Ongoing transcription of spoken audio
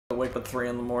wake up at 3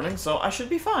 in the morning, so I should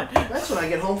be fine. That's when I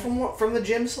get home from the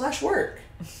gym / work.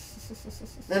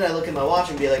 Then I look at my watch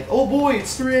and be like, oh boy,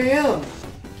 it's 3 a.m.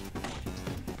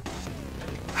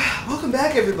 Welcome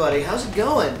back, everybody. How's it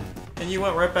going? And you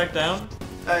went right back down?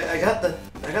 I got the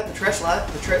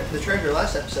treasure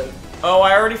last episode. Oh,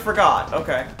 I already forgot.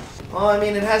 Okay. Well, I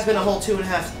mean, it has been a whole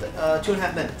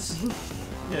 2.5 minutes.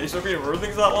 Yeah, you still remember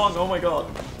things that long? Oh my god.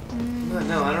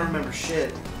 No, I don't remember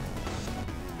shit.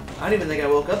 I don't even think I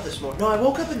woke up this morning. No, I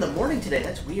woke up in the morning today.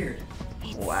 That's weird.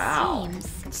 Wow.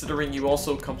 Considering you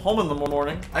also come home in the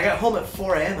morning. I got home at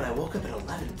 4 a.m. and I woke up at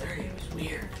 11:30. It was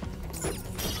weird.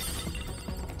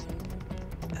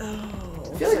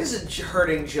 Oh. I feel like this is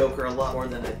hurting Joker a lot more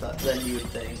than than you would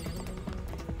think.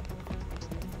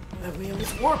 That wheel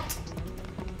is warped.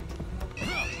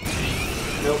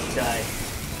 Nope, die.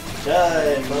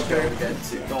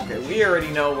 Okay, we already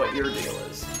know what your deal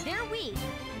is. They're weak,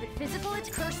 but physical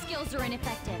and curse skills are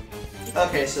ineffective.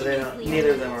 Okay, so they don't.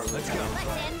 Neither of them are. Let's go. Let's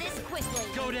end this quickly.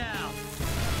 Go down.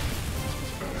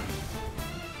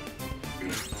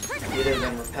 Neither of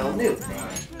them repel new.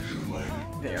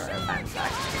 They are in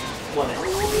fact. One.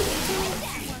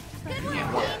 Good work.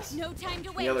 Yes. No time to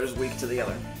The wait. other's weak to the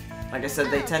other. Like I said,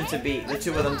 they tend to be, the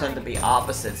two of them tend to be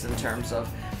opposites in terms of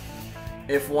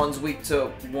if one's weak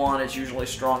to one, it's usually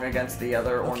strong against the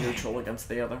other or neutral against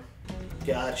the other. I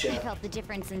Gotcha. felt the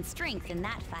difference in strength in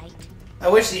that fight. I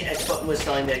wish the X button was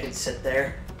telling me I could sit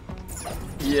there.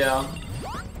 Yeah.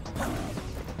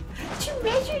 You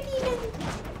measured even.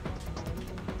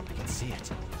 I can see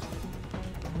it.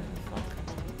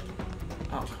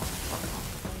 Oh,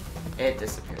 fuck. It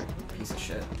disappeared. Piece of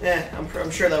shit.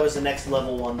 I'm sure that was the next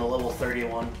level one, the level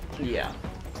 31. Yeah.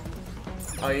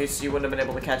 Oh, so you wouldn't have been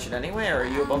able to catch it anyway, or are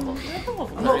you above level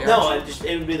 30? No,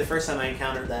 it would be the first time I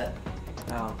encountered that.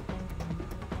 Oh.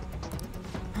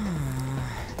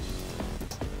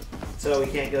 So we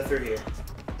can't go through here.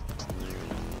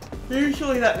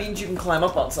 Usually that means you can climb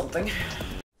up on something.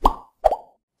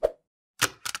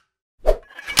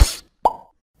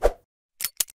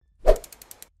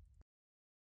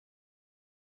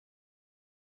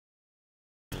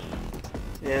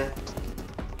 Yeah.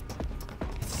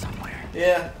 It's somewhere.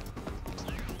 Yeah.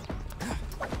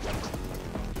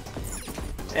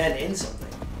 And in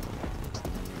something.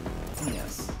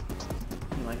 Yes.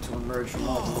 You like to emerge from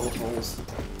all the little holes.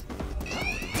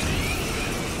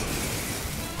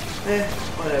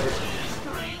 Whatever.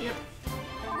 Yep.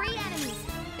 3 enemies.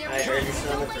 They're I heard you so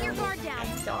sound don't let your like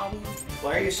guard down.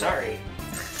 Why are you sorry?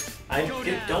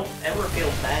 Don't ever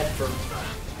feel bad for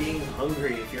being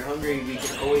hungry. If you're hungry, we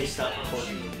can always stop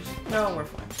recording. No, we're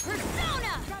fine.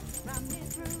 Persona!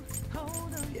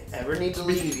 If you ever need to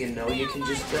leave, you know you can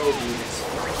just go, dude.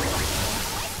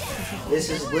 This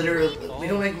is literally, we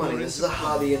don't make money. This is a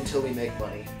hobby until we make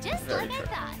money. Just Very like I true.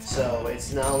 thought. So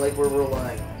it's not like we're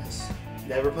relying on this.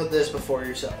 Never put this before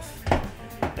yourself.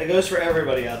 That goes for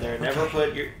everybody out there. Never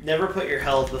put your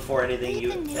health before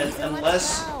anything.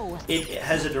 Unless it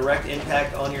has a direct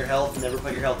impact on your health. Never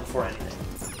put your health before anything.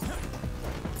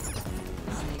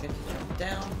 You get to jump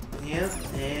down. Yeah,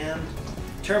 and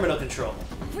terminal control.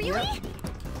 Really?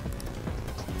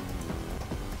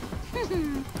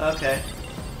 Okay.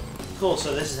 Cool.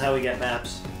 So this is how we get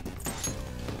maps.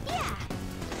 Yeah.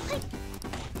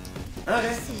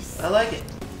 Okay. I like it.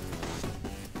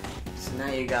 So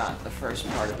now you got the first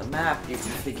part of the map. You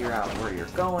can figure out where you're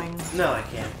going. No, I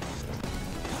can't.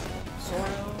 Sort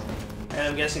of. And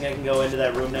I'm guessing I can go into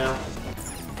that room now.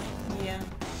 Yeah.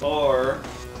 Or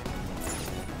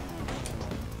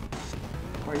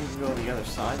Or you can go to the other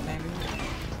side, maybe?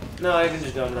 no, I can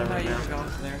just go into that No, room you now. can go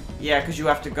into there. Yeah, because you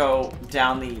have to go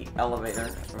down the elevator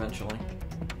eventually.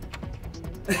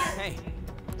 Hey.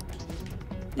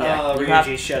 Yeah, you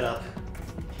Ryuji, shut up.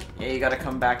 Yeah, you gotta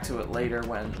come back to it later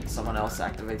when someone else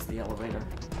activates the elevator.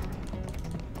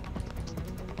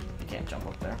 You can't jump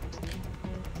up there.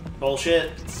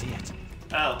 Bullshit. I can see it.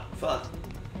 Oh, fuck.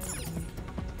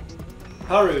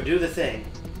 Haru, do the thing.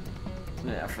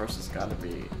 Yeah, first it's gotta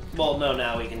be... Well, no,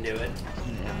 now we can do it.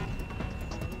 Yeah.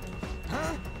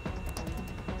 Huh?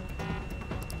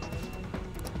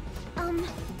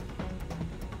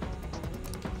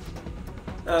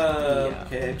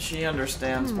 Okay. She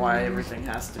understands why everything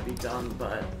has to be done,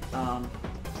 but,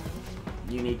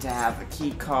 you need to have a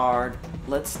key card.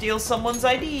 Let's steal someone's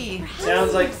ID!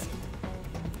 Sounds like...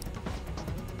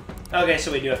 Okay,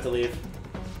 so we do have to leave.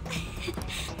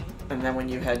 And then when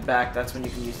you head back, that's when you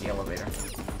can use the elevator.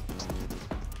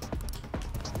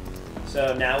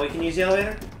 So now we can use the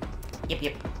elevator?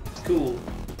 Yep. Cool.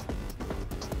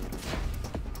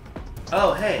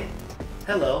 Oh, hey.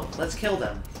 Hello. Let's kill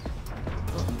them.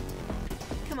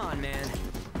 Come on, man.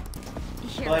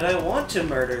 care But of I it. want to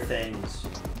murder things.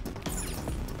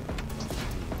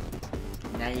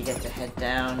 Now you get to head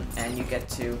down, and you get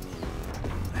to...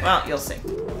 Well, you'll see.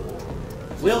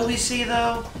 Will we see,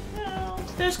 though?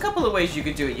 There's a couple of ways you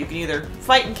could do it. You can either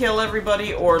fight and kill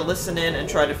everybody, or listen in and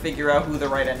try to figure out who the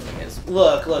right enemy is.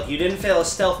 Look, you didn't fail a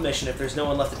stealth mission if there's no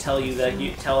one left to tell you that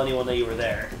tell anyone that you were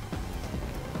there.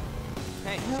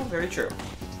 Hey. No, very true.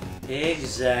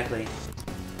 Exactly.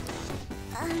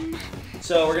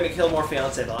 So we're gonna kill more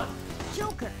fiance bot.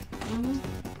 Joker.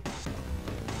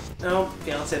 No,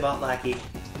 fiance bot lackey.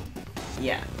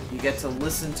 Yeah, you get to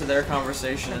listen to their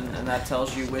conversation, and that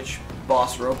tells you which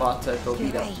boss robot to go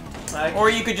beat up. Or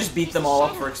you could just beat them all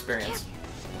up for experience.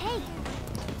 Hey.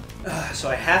 So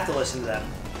I have to listen to them.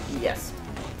 Yes.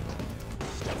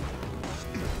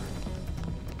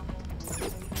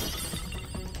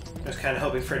 I was kind of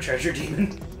hoping for a treasure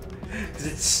demon.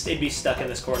 Because it'd be stuck in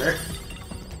this corner.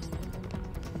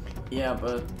 Yeah,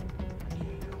 but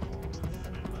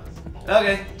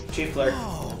Okay, chief clerk.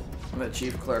 the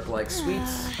chief clerk likes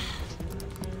sweets.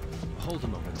 Hold a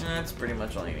moment. That's pretty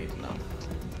much all you need to know.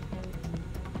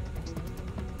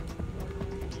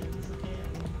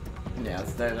 Yeah,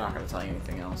 they're not going to tell you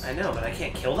anything else. I know, but I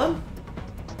can't kill them?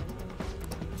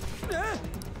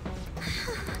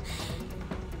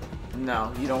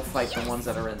 No, you don't fight the ones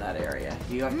that are in that area.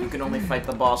 You can only fight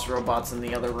the boss robots in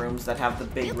the other rooms that have the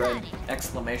big red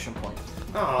exclamation point.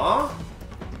 Aww.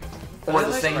 Or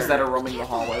the things that are roaming the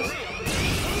hallways.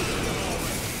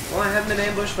 Well, I haven't been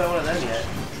ambushed by one of them yet.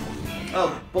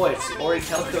 Oh boy, it's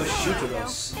Orikelko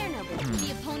Shukuros. They're no good.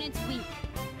 The opponent's weak.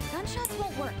 Gunshots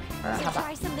won't work. So how about-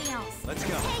 try something else. Let's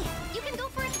go. Hey, you can go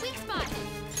for its weak spot.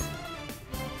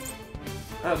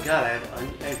 Oh god, I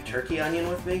have turkey onion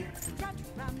with me?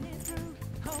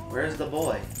 Where's the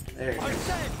boy? There he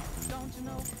is.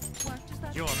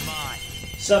 You're mine.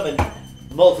 Summon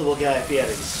multiple Guy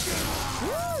Fieri's.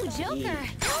 Ooh, Joker.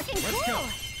 Looking cool.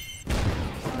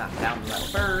 Knock down that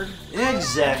bird. Beat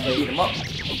Exactly. him up.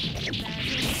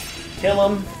 Kill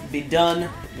him, be done,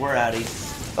 we're outie.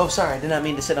 Oh, sorry, I did not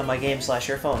mean to sit on my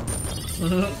game/your phone.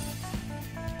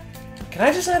 Can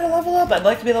I just add a level up? I'd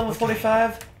like to be level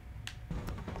 45.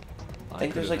 I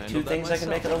think there's like 2 things I can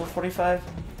make at level 45.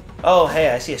 Oh, hey,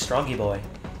 I see a strongy boy.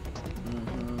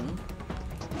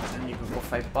 And you can go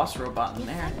fight boss robot in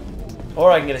there.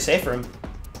 Or I can get a safe room.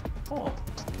 Oh.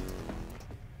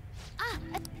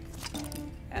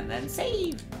 And then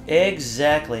save.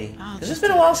 Exactly. Because it's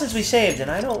been a while since we saved, and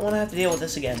I don't want to have to deal with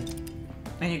this again.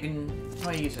 And you can,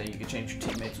 well, you say you can change your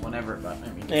teammates whenever, but I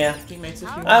mean, Yeah. teammates if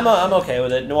you want. I'm okay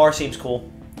with it. Noir seems cool.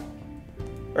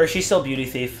 Or is she still Beauty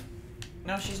Thief?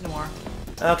 No, she's Noir.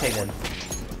 Okay, good.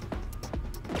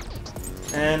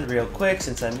 And real quick,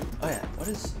 since I'm... Oh, yeah. What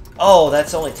is... Oh,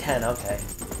 that's only 10. Okay.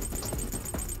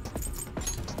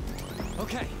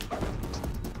 Okay.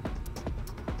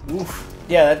 Oof.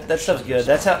 Yeah, that stuff's good.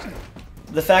 That's how...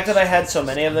 The fact that I had so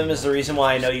many of them is the reason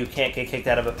why I know you can't get kicked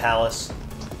out of a palace.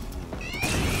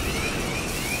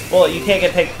 Well, you can't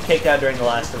get kicked out during the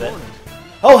last of it.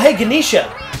 Oh, hey,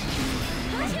 Ganesha!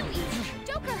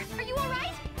 Joker, are you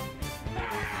alright?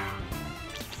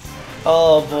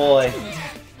 Oh, boy.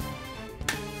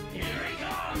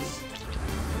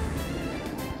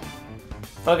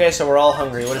 Okay, so we're all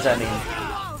hungry. What does that mean?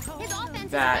 His offense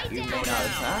is That way you may down. not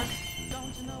attack.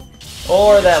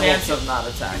 Or that Chance will... of not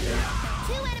attacking.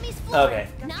 2 enemies forward. Okay.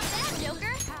 Not bad,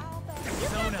 Joker.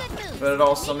 You've got good moves. But it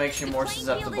also makes you more The playing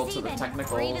susceptible field is to the even.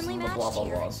 technicals We're evenly and the matched blah blah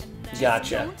here. blahs.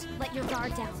 Gotcha. Don't let your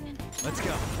guard down. Let's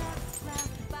go.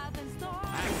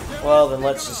 Well, then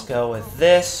let's just go with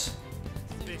this.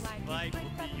 This fight will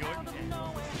be your death.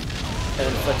 And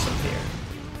inflict some fear.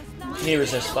 He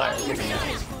resists fire. Give me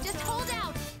that. Just hold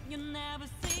out.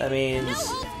 That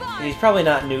means he's probably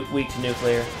not weak to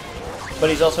nuclear, but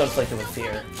he's also inflicted with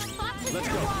fear. Let's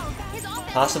go. His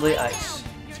offense Possibly ice.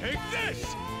 Take this.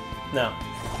 No,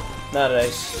 not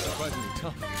ice. Surprisingly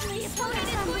tough. The opponent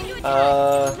is going to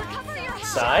attack. Recover your health.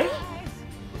 Psy?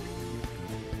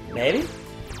 Maybe? Nice.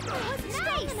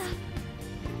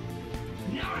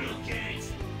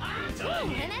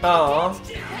 Aww.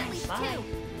 At least 2.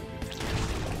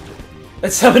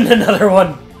 Let's summon another one.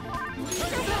 Your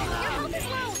health is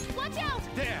low. Watch out.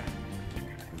 There.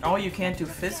 Oh, you can't do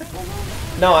physical?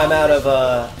 No, I'm out of,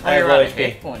 I have you're low out of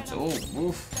hit HP. points. Oh,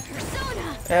 oof.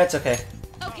 Persona. That's okay.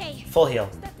 Okay. Full heal.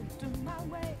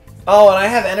 Oh, and I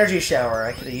have energy shower.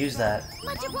 I could have used that.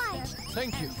 Much obliged.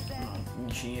 Thank you.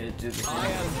 She needed to do the I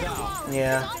am thou.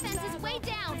 Yeah. His offense is way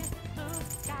down.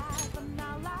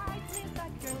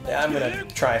 Yeah, I'm gonna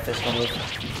try a physical move.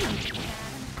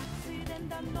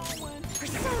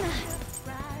 Persona.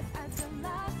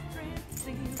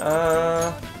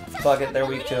 Fuck it, they're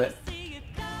weak to it.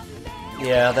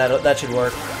 Yeah, that should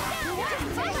work.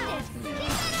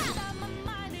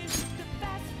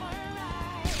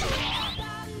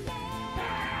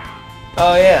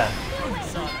 Oh yeah.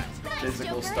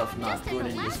 Physical stuff not good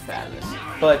in this badness.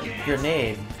 But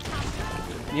grenade.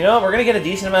 You know, we're gonna get a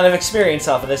decent amount of experience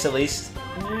off of this at least.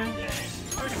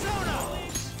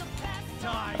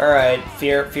 Alright,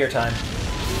 fear time.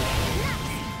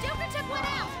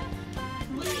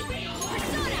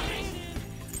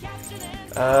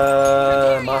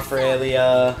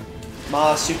 Mafrelia.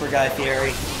 Ma Super Guy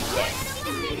Fury.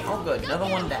 Oh good, another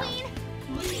one down.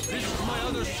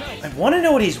 I want to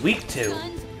know what he's weak to.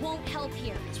 Guns won't help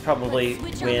here. It's probably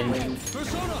wind.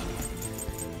 Persona!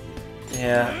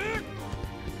 Yeah.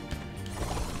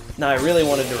 No, I really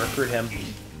wanted to recruit him.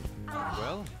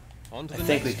 Well, on to I the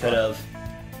think we next could have.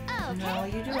 Oh, No,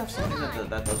 you do have something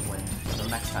that does win. So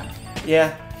next time.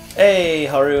 Yeah. Hey,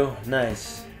 Haru.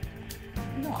 Nice.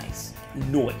 Nice.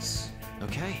 Nice.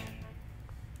 Okay.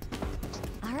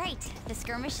 all right. The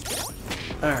skirmish.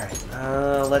 Alright,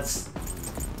 let's...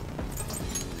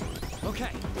 Okay.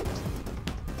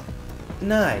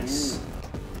 Nice.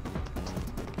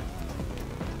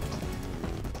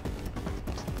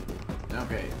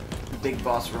 Okay. Big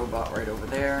boss robot right over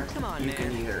there. Come on, you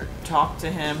can man. either talk to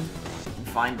him and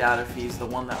find out if he's the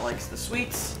one that likes the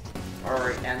sweets,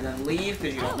 or and then leave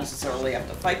because you don't necessarily have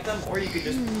to fight them, or you could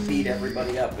just beat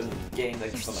everybody up and gain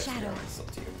like some experience up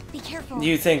to you. Be careful. Do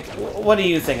you think... What do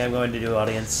you think I'm going to do,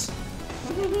 audience?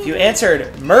 If you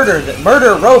answered murder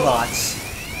robots,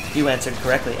 you answered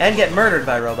correctly. And get murdered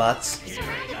by robots.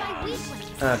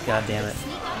 Oh, god damn it.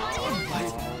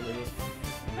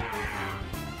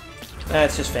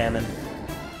 That's just famine.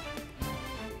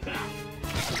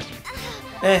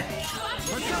 Eh.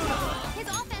 His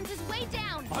offense is way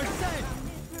down.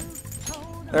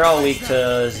 They're all weak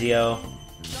to Zio.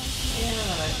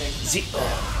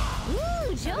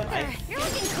 Ooh, Joker, you're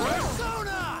looking cool.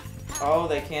 Oh,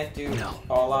 they can't do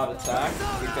all-out attack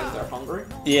because they're hungry?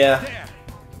 Yeah.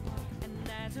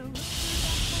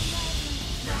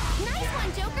 Nice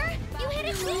one, Joker. You hit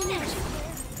it clean.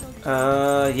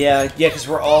 Yeah, because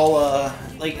we're all,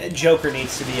 like, Joker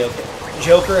needs to be okay.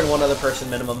 Joker and one other person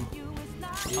minimum.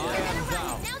 Now's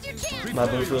your chance.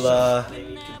 Mabufula. They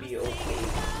need to be okay.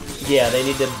 Yeah, they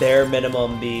need to bare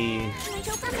minimum be...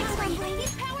 Joker,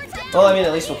 power down. Well, I mean,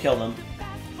 at least we'll kill them.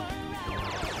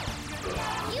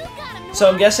 You got him. So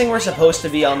I'm guessing we're supposed to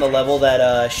be on the level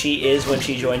that, she is when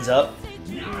she joins up.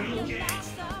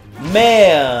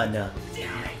 Man!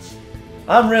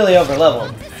 I'm really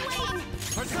over-leveled.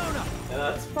 And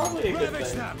that's probably a good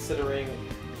thing, considering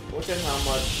look at how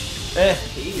much Eh,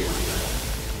 he you're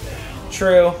doing.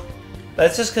 true.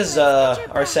 That's just because,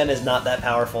 Arsene is not that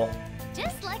powerful.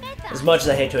 Just like I thought. As much as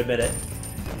I hate to admit it.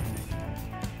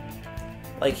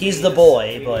 Like, he's the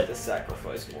boy, We but... need to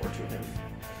sacrifice more to him.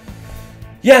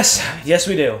 Yes! Yes,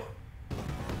 we do.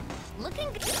 Looking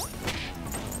good.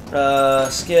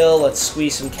 Skill, let's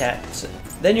squeeze some cats.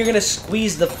 Then you're gonna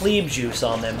squeeze the plebe juice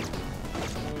on them.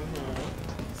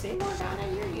 See, Morgana,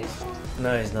 you're useful.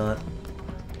 No, he's not.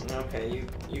 Okay,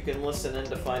 you can listen in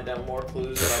to find out more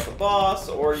clues about the boss,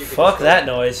 or you can Fuck just that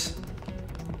noise.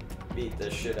 beat the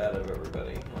shit out of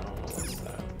everybody. I don't know what's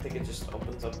that. I think it just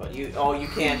opens up. You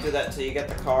can't do that until you get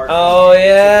the card. Oh,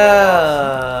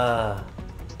 yeah!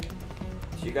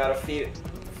 So you gotta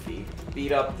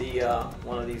beat up the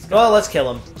one of these guys. Well, let's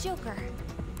kill him. Joker.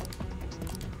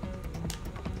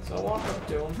 So walk up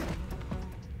to him.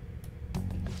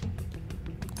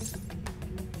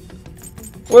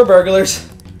 We're burglars.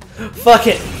 Fuck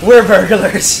it, we're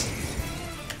burglars.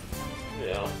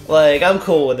 Yeah. Like, I'm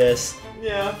cool with this.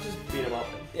 Yeah, just beat him up.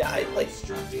 Yeah, I like...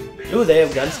 Ooh, they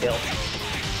have gun skill.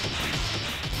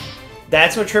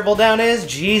 That's what triple down is?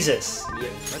 Jesus. Yep.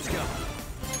 Let's go.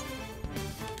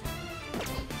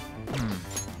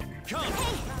 Come.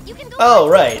 You can go. Oh,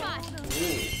 right.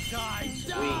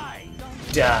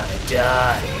 Die.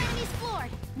 Die. Enemy's floored.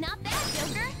 Not bad,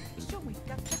 Joker.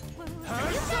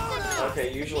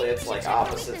 Okay, usually it's like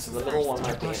opposites, so the middle one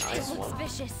might be an ice It looks one.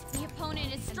 vicious. The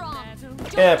opponent is strong.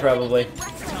 Yeah, probably.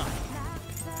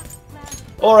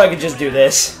 Or I could just do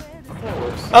this. That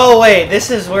works. Oh, wait, this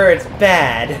is where it's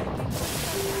bad.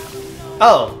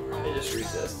 Oh. It just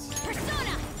resists.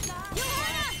 Persona.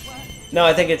 No,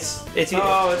 I think it's... Oh,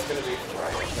 it's gonna be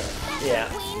right. Okay. Yeah.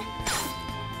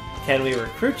 Can we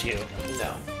recruit you?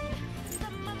 No.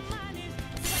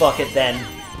 Fuck it then.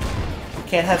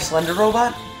 Can't have Slender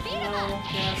Robot?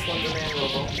 Yeah, Slender Man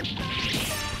Robo.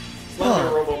 Huh.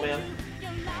 Slender Robo Man.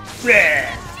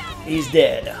 He's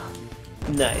dead.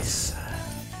 Nice.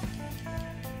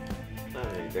 I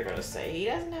mean, they're gonna say he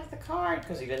doesn't have the card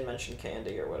because he didn't mention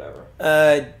Candy or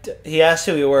whatever. He asked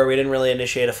who we were. We didn't really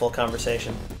initiate a full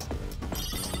conversation.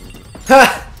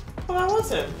 Ha! Well, that was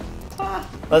him. Ha!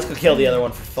 Let's go kill the other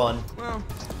one for fun. Well,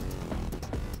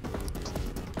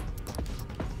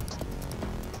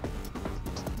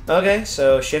 Okay,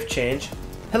 so shift change.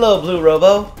 Hello, Blue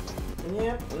Robo.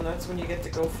 Yep, and that's when you get to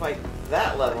go fight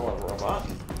that level of robot.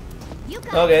 You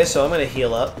got Okay, so I'm gonna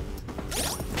heal up.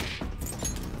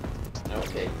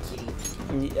 Okay,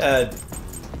 kitty.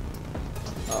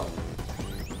 Oh.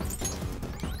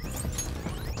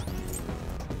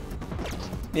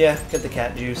 Yeah, get the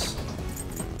cat juice.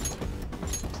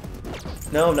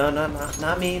 No,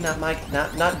 not me, not Mike,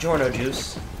 not Giorno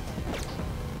juice.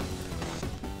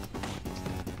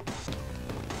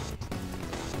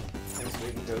 So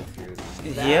we can go through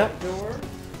that Yep. door.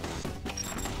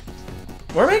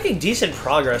 We're making decent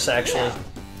progress, actually. Yeah.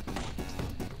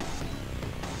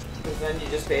 Because then you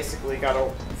just basically gotta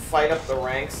fight up the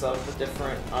ranks of the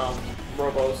different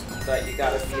robos that you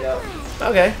gotta beat up.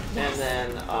 Okay. And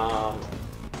then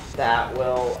that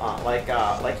will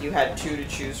like you had 2 to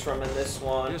choose from in this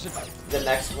one. The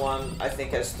next one I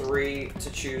think has 3 to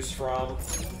choose from.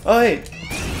 Oh, hey.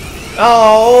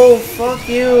 Oh, fuck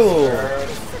you.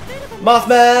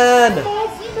 Mothman!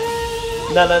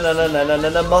 No,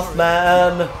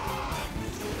 Mothman!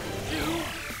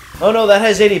 Oh no, that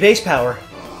has 80 base power.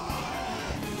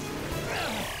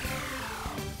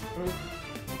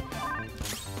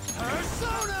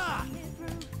 Persona!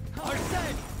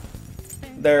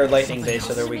 They're lightning based,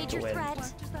 so they're weak to wind.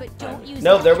 but don't use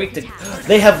No, they're weak to.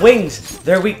 They have wings!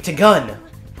 They're weak to gun!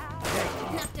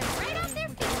 Knocked him right off their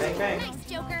feet. Bang, bang. Nice,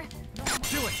 Joker.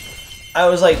 I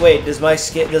was like, wait, does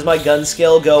my gun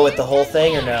skill go with the whole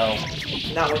thing or no?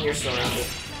 Not when you're surrounded.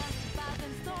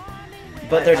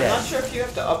 But they're I'm dead. not sure if you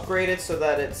have to upgrade it so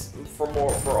that it's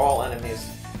for all enemies.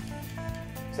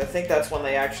 So I think that's when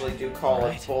they actually do call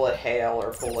it bullet hail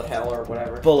or bullet hell or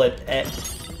whatever. Bullet.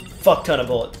 Fuck ton of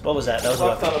bullets. What was that? That was a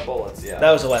Fuck ton weapon. of bullets, yeah.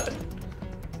 That was a weapon.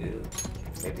 Ew.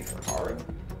 Maybe for Haru?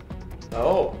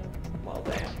 Oh. Well,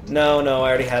 damn. No, I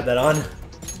already had that on.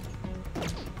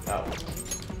 Oh.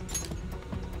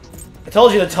 I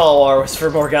told you the Talwar was for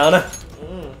Morgana.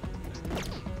 Mm.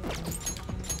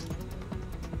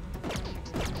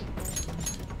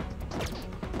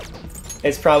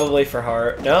 It's probably for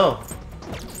Haru. No.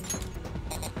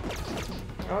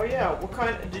 Oh yeah, what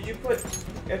kind? Did you put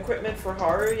equipment for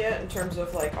Haru yet in terms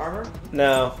of like armor?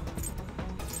 No.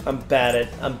 I'm bad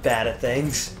at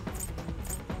things.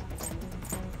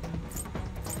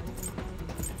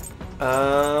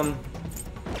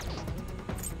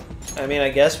 I mean, I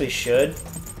guess we should.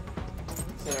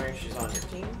 Considering she's on your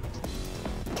team.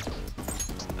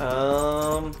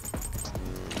 Um.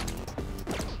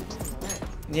 Alright.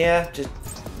 Yeah, just.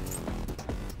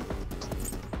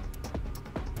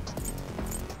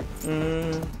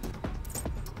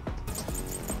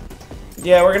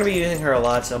 Yeah, we're gonna be using her a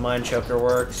lot, so Mind Choker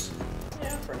works. Yeah,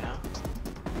 for now.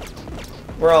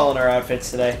 We're all in our outfits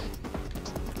today.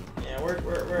 Yeah,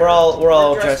 We're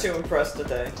all dressed dressed. to impress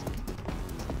today.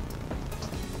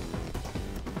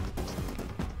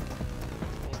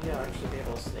 Maybe I'll actually be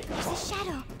able to sneak up There's on a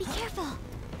shadow. Be careful.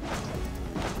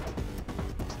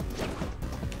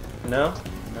 No,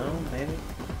 maybe.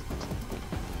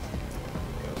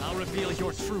 I'll reveal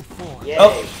your true form. Yay!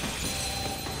 Oh.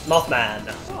 Mothman.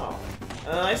 Oh.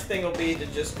 And the nice thing will be to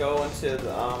just go into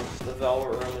the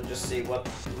Velvet Room and just see what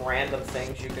random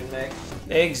things you can make.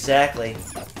 Exactly.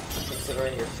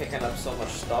 Considering you're picking up so much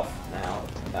stuff now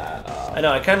that, I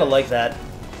know. I kind of like that.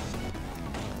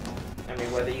 I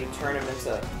mean, whether you turn them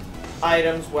into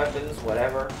items, weapons,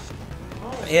 whatever.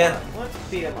 Oh, Yeah. fun. Let's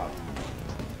beat him up.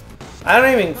 I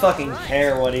don't even fucking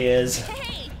care what he is.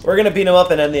 Hey. We're gonna beat him up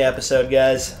and end the episode,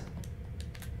 guys.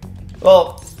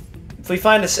 Well, if we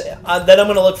find then I'm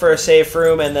gonna look for a safe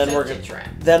room, and then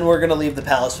we're gonna leave the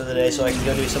palace for the day, so I can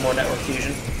go do some more network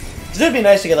fusion. 'Cause it'd be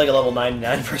nice to get like a level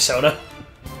 99 Persona.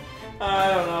 I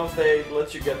don't know if they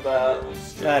let you get that.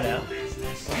 I know.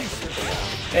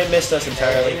 They missed us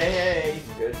entirely. Hey,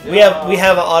 good job. We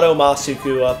have Auto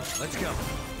Masuku up. Let's go.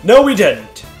 No, we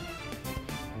didn't.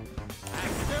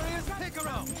 Serious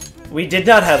Picaro. We did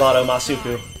not have Auto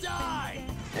Masuku. Die.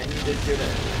 And you did good.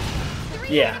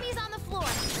 Three Yeah. enemies on the floor.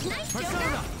 Nice, Joker.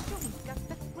 Persona.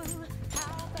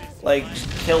 Like, just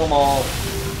kill them all.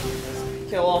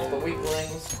 Kill off the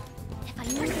weaklings. If I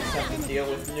You knew just have to something. deal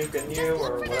with Nuke and you,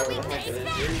 or whatever the heck it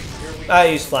is. You're weak. I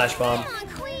used Flash Bomb. Come on,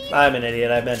 Queen. I'm an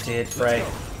idiot. I meant to hit Frey.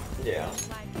 Yeah.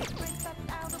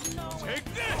 Take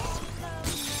this.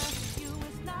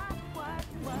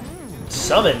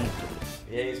 Summon.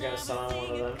 Yeah, he's gonna summon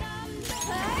one of them.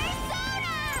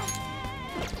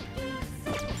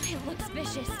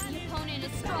 cautious. The opponent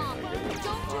is strong.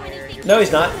 Don't do anything. No,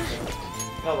 he's not.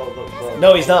 No,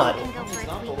 No, he's not. He's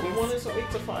not. The little one is weak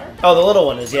to fire? Oh, the little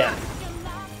one is, yeah.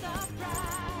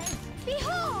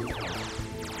 Behold!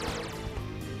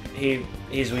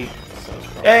 He's weak.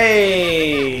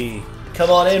 Hey! Come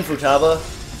on in, Futaba.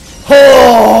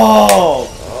 Oh!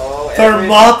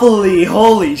 Thermopylae!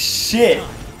 Holy shit!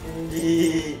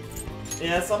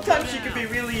 Yeah, sometimes she can be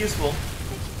really useful.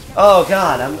 Oh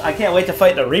god, I can't wait to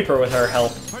fight the Reaper with her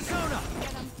help. Persona!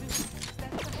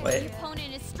 Wait. The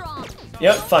opponent is strong.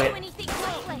 Yep, Don't fuck do it. anything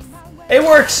reckless. It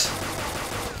works!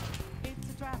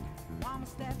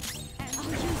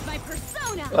 I'll use my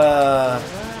persona.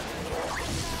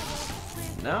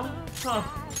 No? Huh.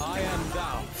 I am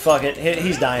thou. Fuck it.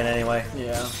 He's dying anyway.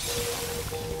 Yeah.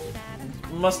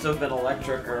 Must have been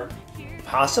electric or...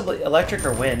 Possibly electric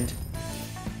or wind.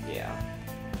 Yeah.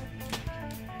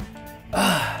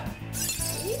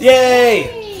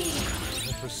 Yay!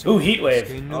 Ooh, heat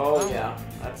wave. Oh, yeah.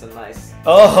 That's a nice...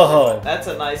 Oh! That's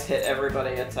a nice hit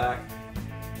everybody attack.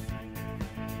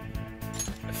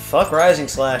 Fuck Rising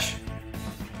Slash.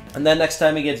 And then next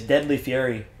time he gets Deadly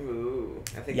Fury. Ooh.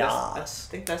 I think that's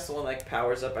the one that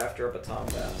powers up after a baton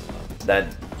pass.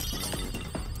 That...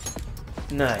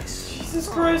 Nice. Jesus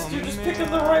Christ, you're just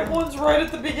picking the right ones right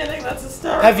at the beginning. That's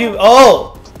hysterical. Have you...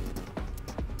 Oh!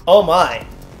 Oh my.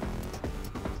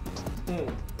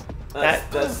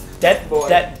 That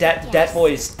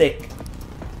boy is thick.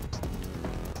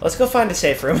 Let's go find a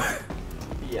safe room.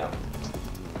 Yeah.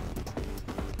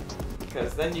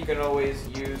 Because then you can always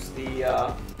use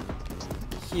the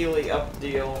Healy up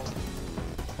deal.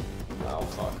 Oh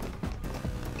fuck.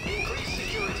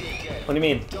 What do you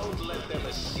mean?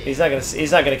 He's not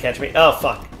gonna catch me. Oh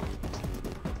fuck.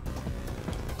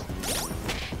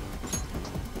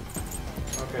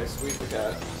 Okay, squeeze the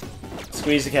cat.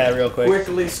 Squeeze the cat real quick.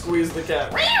 Quickly squeeze the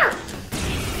cat.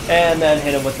 And then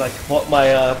hit him with my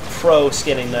pro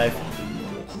skinning knife.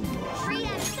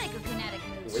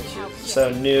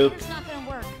 So nuke. It's not gonna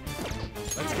work.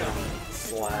 Let's go.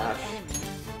 Slash.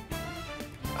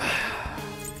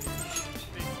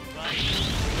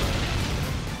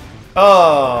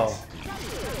 Oh.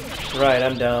 Right,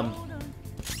 I'm dumb.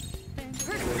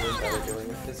 Better doing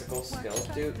a physical skill,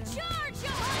 dude.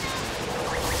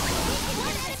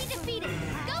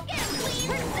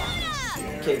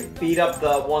 Okay, beat up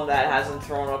the one that hasn't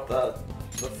thrown up the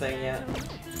thing yet.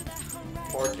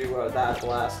 Or do that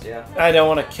blast, yeah. I don't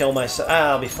want to kill myself.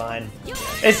 I'll be fine.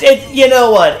 You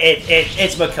know what?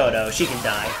 It's Makoto. She can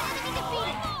die.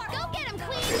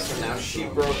 Okay, so now she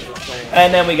broke the thing.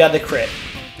 And then we got the crit.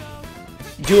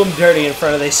 Do him dirty in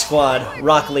front of this squad.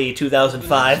 Rock Lee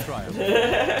 2005.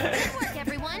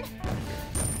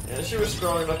 Yeah, she was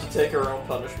strong enough to take her own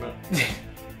punishment.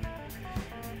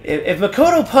 If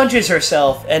Makoto punches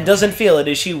herself and doesn't feel it,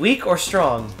 is she weak or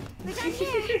strong?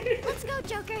 Let's go,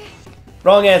 Joker.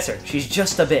 Wrong answer. She's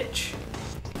just a bitch.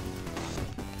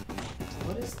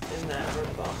 What is in that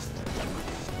red box there?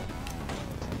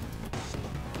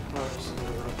 Oh, this is a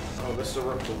room. Oh, this is a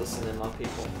room to listen in on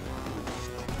people.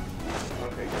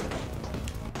 Okay, good.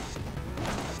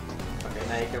 Okay,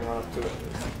 now you can run up to it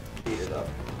and beat it up.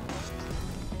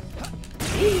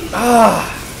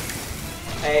 Ah!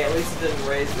 Hey, at least it didn't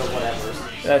raise the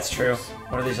whatevers. That's true.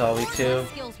 What are these all weak to?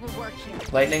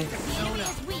 Lightning?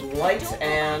 Light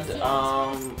and,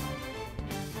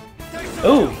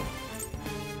 Ooh!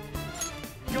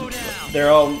 Go down. They're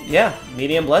all, yeah,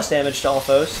 medium bless damage to all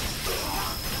foes.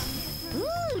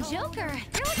 Ooh, Joker.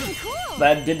 You're looking cool.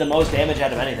 That did the most damage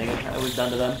out of anything that was done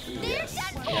to them. yes.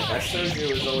 Yeah, that Soju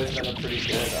has always been a pretty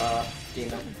good,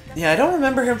 demon. Yeah, I don't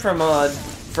remember him from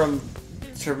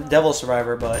Devil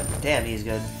Survivor, but damn, he's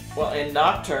good. Well, in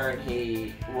Nocturne,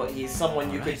 he's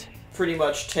someone you could pretty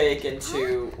much take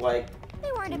into, like,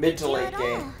 mid to late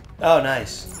game. Oh,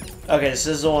 nice. Okay, this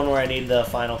is the one where I need the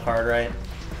final card, right?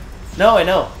 No, I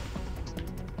know.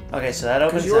 Okay, so that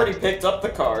opens Because you already picked up the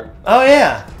card. Oh,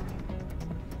 yeah.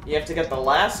 You have to get the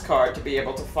last card to be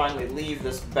able to finally leave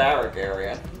this barrack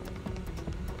area.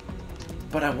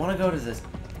 But I want to go to this...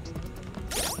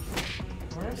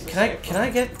 Can I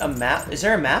get a map? Is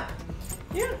there a map?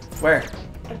 Yeah. Where?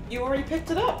 You already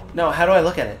picked it up. No, how do I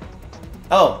look at it?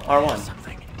 Oh, R1.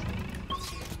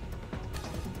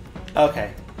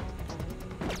 Okay.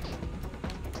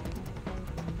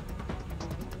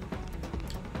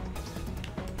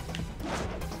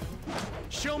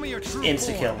 Show me your true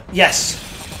Insta-kill. form. Yes!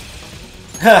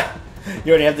 Ha!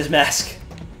 You already have this mask.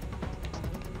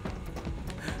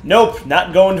 Nope,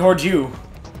 not going towards you.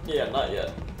 Yeah, not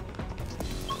yet.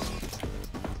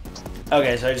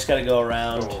 Okay, so I just gotta go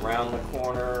around. Go around the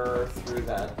corner, through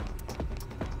that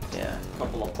Yeah. A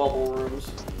couple of bubble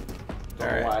rooms.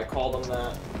 Don't know why I call them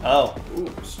that. Oh. Ooh,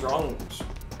 strong.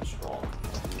 Strong.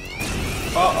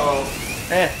 Uh-oh.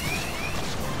 Eh.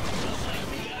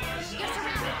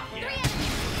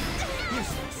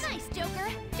 Nice, Joker.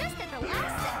 Just at the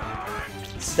last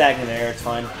second. Stagnant air, it's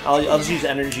fine. I'll just use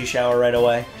energy shower right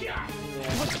away.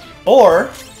 Or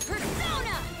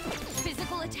Persona!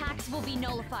 Physical attacks will be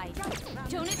nullified.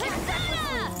 Don't attack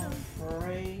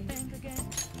recklessly.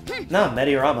 no,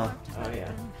 Mediorama. Oh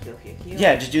yeah. Heal, heal, heal.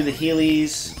 Yeah, just do the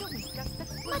Heelys.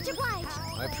 Much obliged.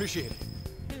 I appreciate it.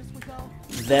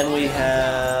 Then we Be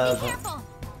have careful.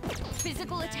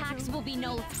 Physical attacks will be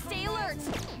nullified. Stay alert.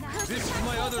 This is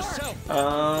my other self.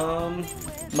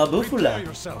 Prepare Mabufula.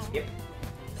 yourself. Yep.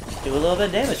 Do a little bit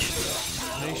of damage.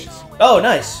 Tenacious. Oh,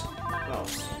 nice. No.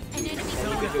 An enemy You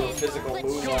can do a physical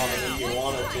move on him if you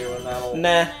wanted to, and that'll...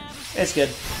 Nah, it's good.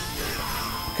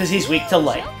 Because he's weak to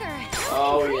light. Joker.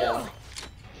 Oh, yeah.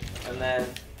 And then...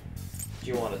 Do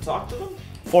you want to talk to them?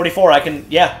 44, I can...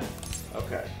 Yeah.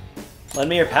 Okay. Lend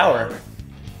me your power.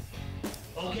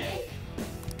 Okay.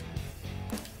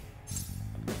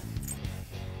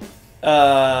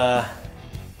 Uh...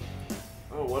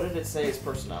 Oh, what did it say his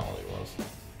personality was?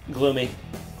 Gloomy.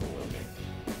 Gloomy.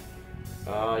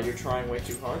 You're trying way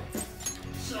too hard?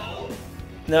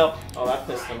 No. Oh, that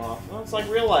pissed him off. Well, it's like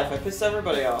real life. I pissed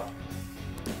everybody off.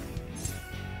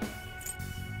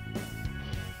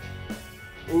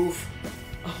 Oof.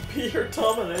 I'll be your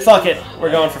domination. Fuck it.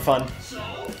 We're going for fun.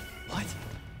 What?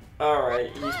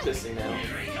 Alright, he's pissing now.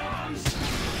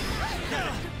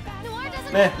 Noir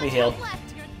doesn't Meh, have we much healed. health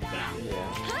left.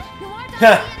 Yeah. Huh? Noir Ha. dodged the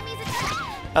enemy's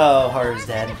attack. Oh, Haru's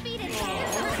dead. Defeated.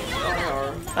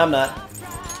 Or- I'm not.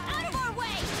 Out of our way.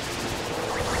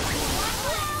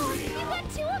 You got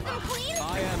two of them, Queen.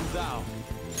 I am thou.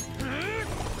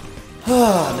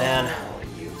 Oh, man.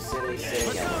 You silly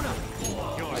thing. I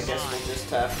guess we'll just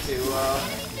have to,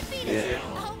 Defeated.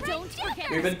 Oh, don't forget.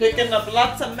 We've been picking up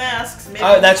lots of masks. Maybe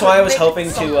Oh, that's we why I could was make hoping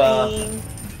to, something.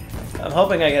 I'm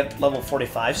hoping I get level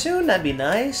 45 soon. That'd be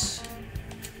nice.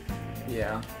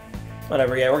 Yeah.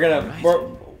 Whatever, yeah, we're...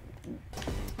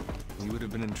 We would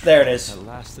have been in There it is. that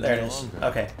lasted There it any is. longer.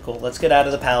 Okay, cool. Let's get out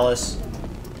of the palace.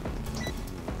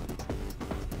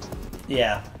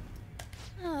 Yeah.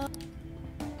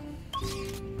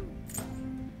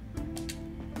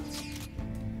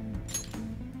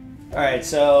 Alright,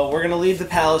 so we're gonna leave the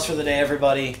palace for the day,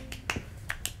 everybody.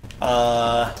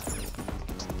 Yeah.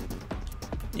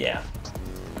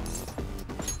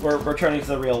 We're returning to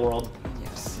the real world.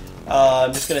 Yes.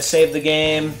 I'm just gonna save the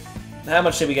game. How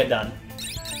much did we get done?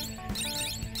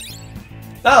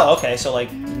 Oh, okay, so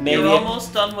like maybe... You're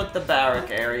almost done with the barrack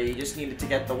area. You just needed to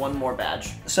get the one more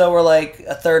badge. So we're like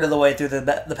a third of the way through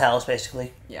the palace,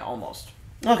 basically. Yeah, almost.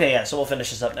 Okay, yeah, so we'll finish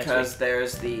this up next week. Because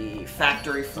there's the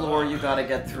factory floor you gotta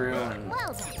get through and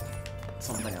Well done.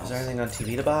 something else. Is there anything on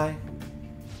TV to buy?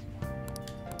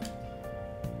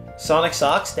 Sonic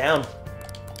socks? Down.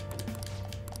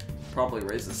 Probably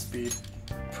raise the speed.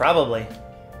 Probably.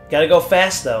 Gotta go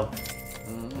fast, though.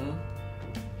 Mm-hmm.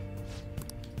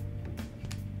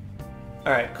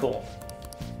 Alright, cool.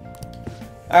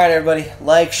 Alright, everybody.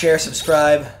 Like, share,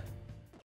 subscribe.